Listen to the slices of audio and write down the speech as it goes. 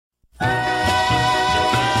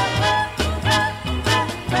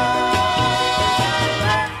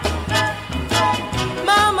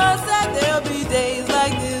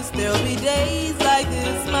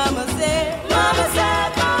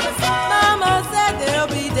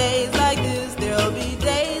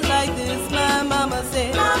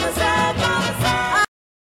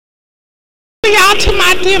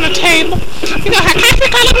my dinner table. You gonna have coffee,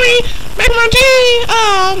 collard green, macaroni cheese,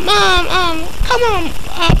 come on,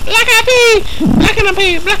 black eyed peas, black and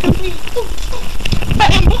peas, black and peas,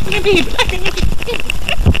 black and peas, black and peas.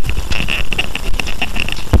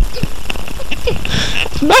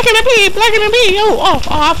 Black and pea, black and pea. Oh,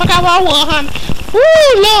 I forgot what I was, honey.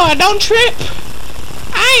 Ooh, Lord, don't trip.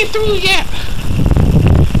 I ain't through yet.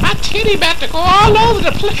 My titty about to go all over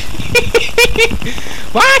the place.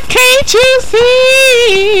 Why can't you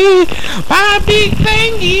see my big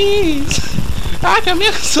thing is? I can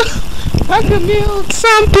milk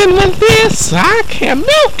something with this. I can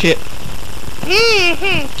milk it.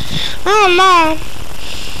 Oh, Lord.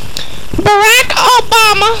 Barack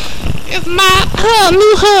Obama is my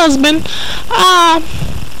new husband.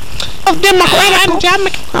 Of Democratical.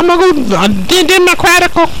 I'm gonna go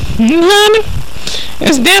Democratical, honey.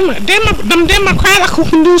 It's them Democratical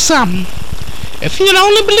can do something. If you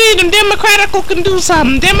only believe them Democratical can do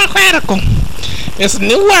something, Democratical. It's a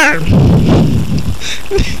new word.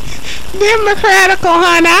 Democratical,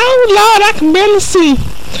 honey. Oh Lord, I can barely see.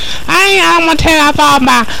 I'm gonna take off all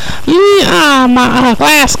my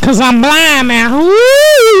glass because I'm blind now.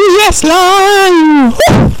 Ooh, yes, Lord.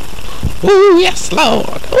 Ooh, yes,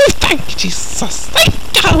 Lord. Ooh, thank you, Jesus. Thank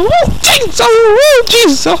you. Ooh, Jesus. Ooh,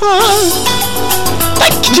 Jesus.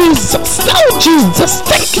 Thank you, Jesus. Oh, Jesus.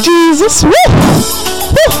 Thank you, Jesus. Woo.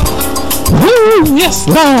 Woo. Ooh, yes,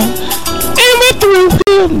 Lord. And we're through.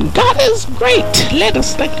 God is great. Let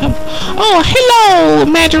us thank Him. Oh, hello,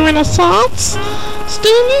 Imagine Renaissance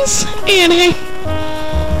students. And hey,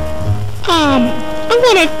 I'm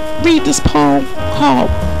gonna read this poem called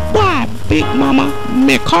Why Big Momma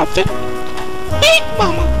McCarthy.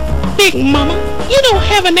 Big Mama, you don't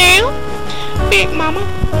have a now. Big Mama,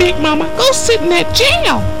 go sit in that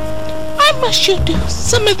jail. Why must you do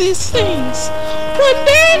some of these things? One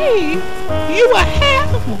day you will have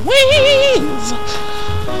wings.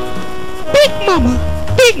 Big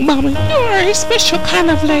Mama, you are a special kind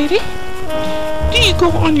of lady. Do you go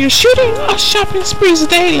on your shooting or shopping sprees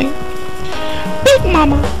daily? Big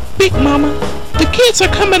Mama, the kids are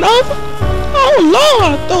coming over. Oh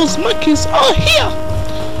Lord, those monkeys are here.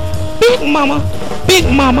 Big Mama,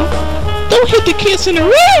 don't hit the kids in the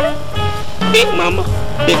rear. Big Mama,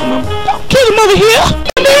 don't kill them over here.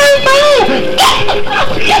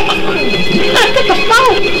 Get the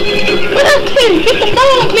phone. What up, Kitty? Get the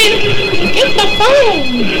phone, Kitty. Get the phone.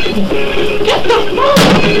 Get the phone.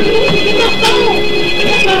 Get the phone.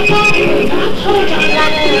 Get the phone. I told y'all that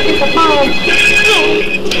I gotta get the phone.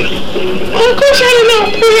 Well, of course I didn't know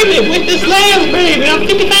I'm pregnant with this last baby. I'm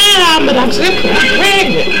 55, but I'm still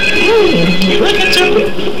pregnant. Look at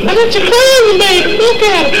your cousin, baby. Look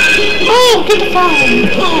at it. Oh, get the phone.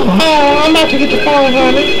 Oh, I'm about to get the phone,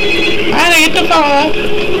 honey. I gotta get the phone.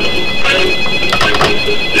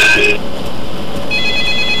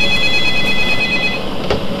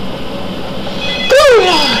 Oh,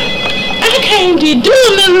 Lord. I can't be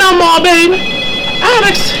doing this no more, baby. I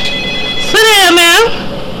gotta sit down now.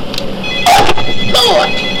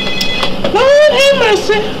 Lord have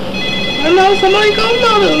mercy. I know somebody gonna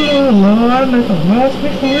know this. Lord, make a mess me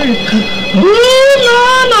for real. Ooh,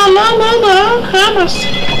 Lord, have mercy.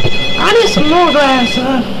 I need some more glass,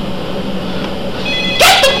 son.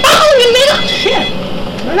 Get the phone, you nigga. Shit.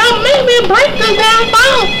 Don't make me break this damn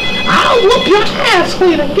phone. I'll whoop your ass,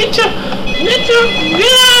 sweetie. Get out of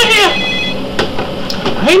here.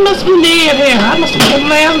 He must be dead here. I must have been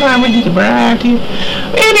last time we did the bride here.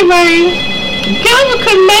 Anyway, Gavin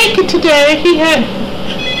couldn't make it today.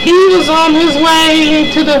 He was on his way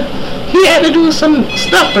to he had to do some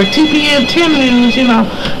stuff for TPN 10 News, you know,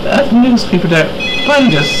 the newspaper that run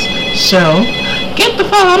this show. Get the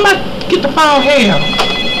phone. I'm about to get the phone here.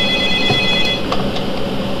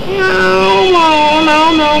 No.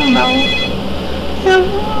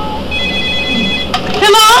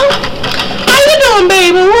 Hello? How you doing,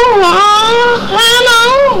 baby?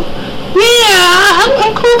 Hello? Yeah,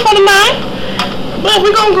 I'm cool for the night. But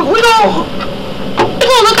we're gonna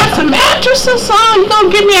look at some mattresses. You gonna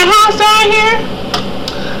give me a house down here?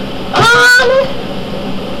 Honey.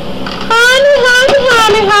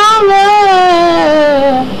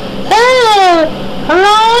 Hey,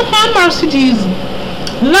 Lord, have mercy, Jesus.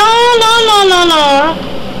 No.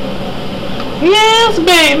 Yes,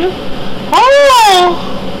 baby. Oh,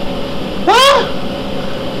 what?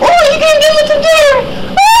 Oh, you can give it to Jerry.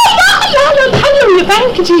 Oh, hallelujah. Thank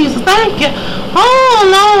you, Jesus. Thank you. Oh,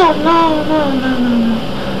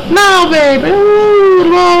 no, baby. Ooh,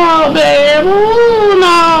 Lord, baby. Ooh,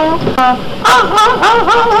 no.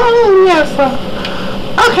 Yes, sir.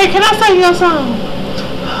 Okay, can I sing your song?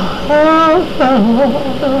 Oh,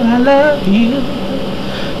 I love you.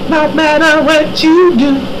 no matter what you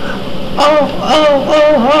do. Oh, oh,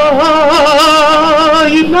 oh, oh, oh,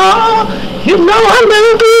 you know I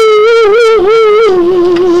love you.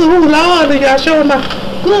 Lord, y'all showing my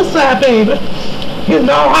good side, baby. You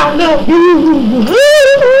know I love you.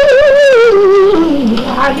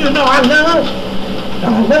 You know I love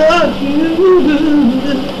you.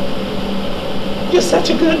 You're such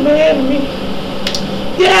a good man to me.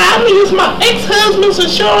 Yeah, I'm gonna use my ex-husband's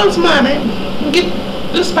insurance money and get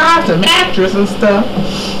this fancy mattress and stuff.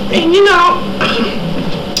 And you know,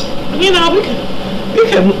 we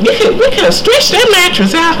could stretch that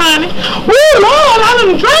mattress out, honey. Ooh, Lord, I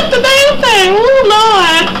done dropped the damn thing. Ooh,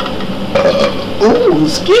 Lord. Ooh,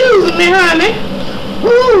 excuse me, honey.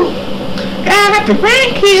 Ooh, I got the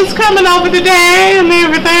grandkids coming over today and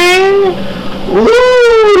everything.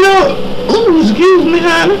 Ooh, Lord. Ooh, excuse me,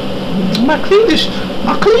 honey. My cleavage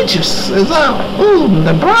is out. Ooh,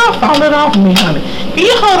 the bra falling off me, honey. Can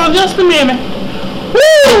you hold on just a minute?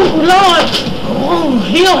 Woo, Lord. Oh,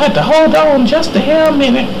 he'll have to hold on just a hell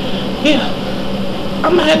minute. Yeah.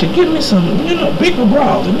 I'm gonna have to give me some, bigger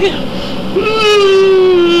bras than this.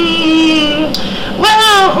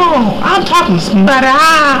 Well, I'm talking to somebody.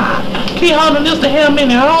 Can you hold on just a hell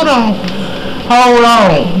minute? Hold on.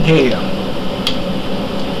 Yeah.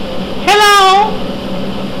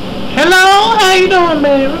 Hello, how you doing,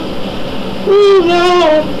 baby? Ooh,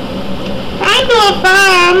 Lord. I'm doing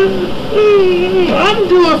fine. I'm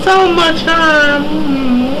doing so much time.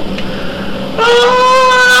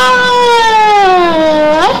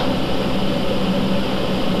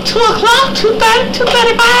 2 o'clock, 2:30,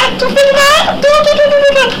 2:35, 2:55,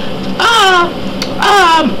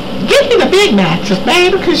 give me the big mattress,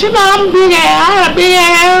 baby, because I'm big ass. I got a big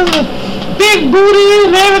ass, big booty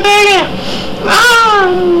and everything.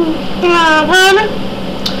 Honey.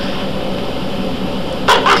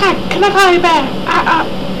 Can I call you back?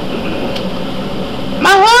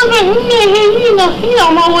 My husband, he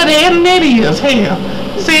don't know what the internet is. Hell,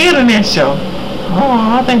 it's an internet show.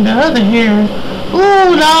 Oh, I think the other here. Ooh,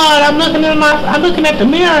 Lord, I'm looking at the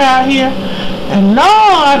mirror out here, and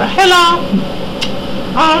Lord, hello.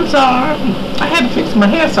 Oh, I'm sorry. I had to fix my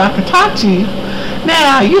hair so I could talk to you.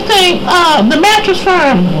 Now, you think the mattress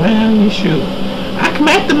firm? Well, you should. I can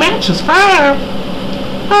make the mattress firm,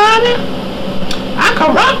 honey. I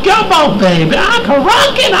can rock your boat, baby. I can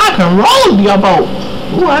rock it. I can roll your boat.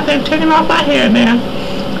 Ooh, I think taking off my hair now.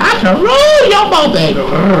 I can roll your boat, baby.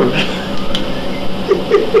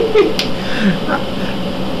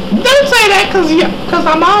 Don't say that cause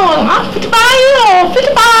I'm old. I'm 55 years old.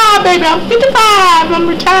 55, baby. I'm 55. I'm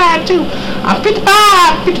retired too. I'm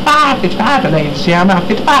 55 today. See, I'm about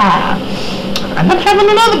 55. And I'm having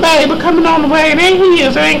another baby coming on the way. It ain't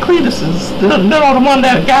his. It ain't Cletus's. The one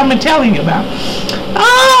that got me telling you about.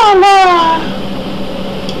 Oh, Lord.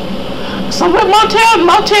 So with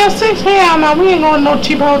Motel 6, hell no, we ain't going to no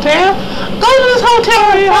cheap hotel. Go to this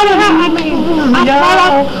hotel.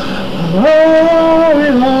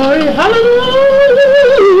 Glory,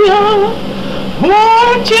 hallelujah.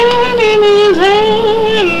 Watching in his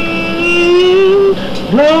hand.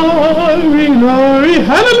 Glory,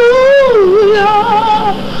 hallelujah.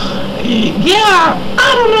 Yeah,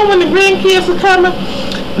 I don't know when the grandkids are coming.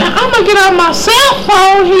 Now, I'm going to get on my cell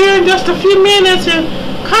phone here in just a few minutes and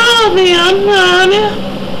call them, honey.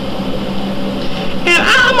 And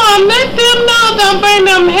I'm going to let them know don't bring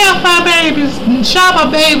them hellfire babies and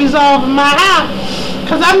shopper babies over my house.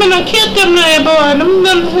 Because I'm going to kill them little boy. Them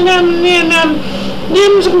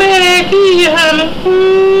some bad ass kids, honey.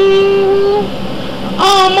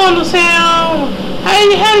 Oh, I'm on the cell. How do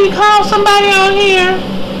you call somebody on here?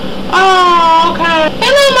 Oh, okay.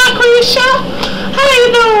 Hello, Marquisha. How you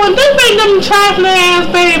doing? They bring them trifling ass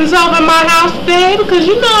babies over in my house today because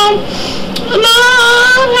Lord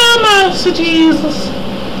have mercy, Jesus.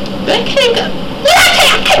 They can't go.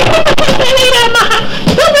 I can't at my house.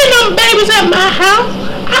 Don't bring them babies at my house.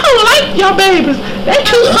 I don't like your babies. They're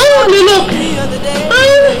too ugly looking.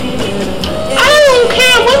 I don't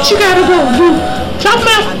care what you gotta go do. Drop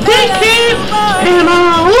my daycare and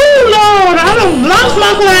oh Lord, I done lost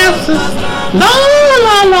my glasses. Lord,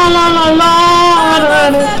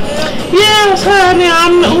 honey. Yes, honey,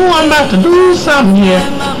 I'm about to do something here.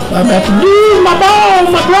 I'm about to lose my ball.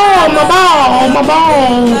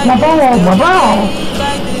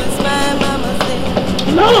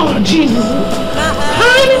 Lord Jesus.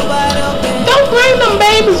 Honey, don't bring them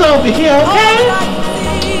babies over here, okay?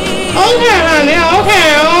 Okay, honey, okay.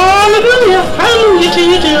 Hallelujah. Hallelujah to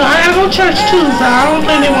you too. I gotta go to church too, so I don't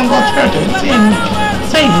think they want to go to church and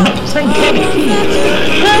sing Kenny kids.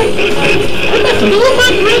 I'm about to lose my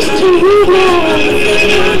dress too, Lord.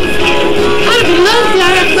 I love you. I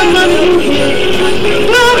got some money to give.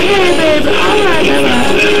 Go ahead, baby. All right, baby.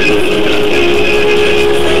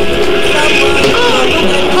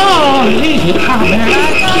 Oh, Jesus, come man.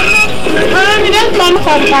 Honey, that's my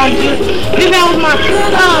phone call you. That was my,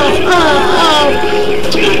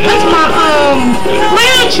 that's my,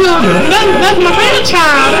 grandchildren. That's my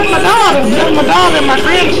grandchild. That's my daughter. That's my daughter and my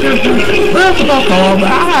grandchildren. That's what I call, but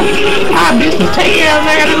I business. Take care of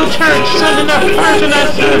that. I gotta go to church. Thursday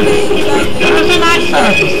night service. Thursday night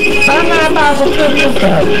service. Thursday night Bible study and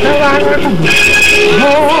service. That's what I gotta do.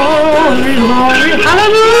 Glory, glory,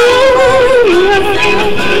 hallelujah.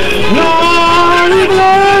 Glory,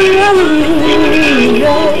 glory,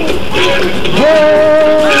 hallelujah.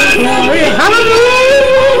 Glory, hallelujah.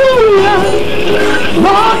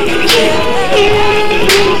 Lord,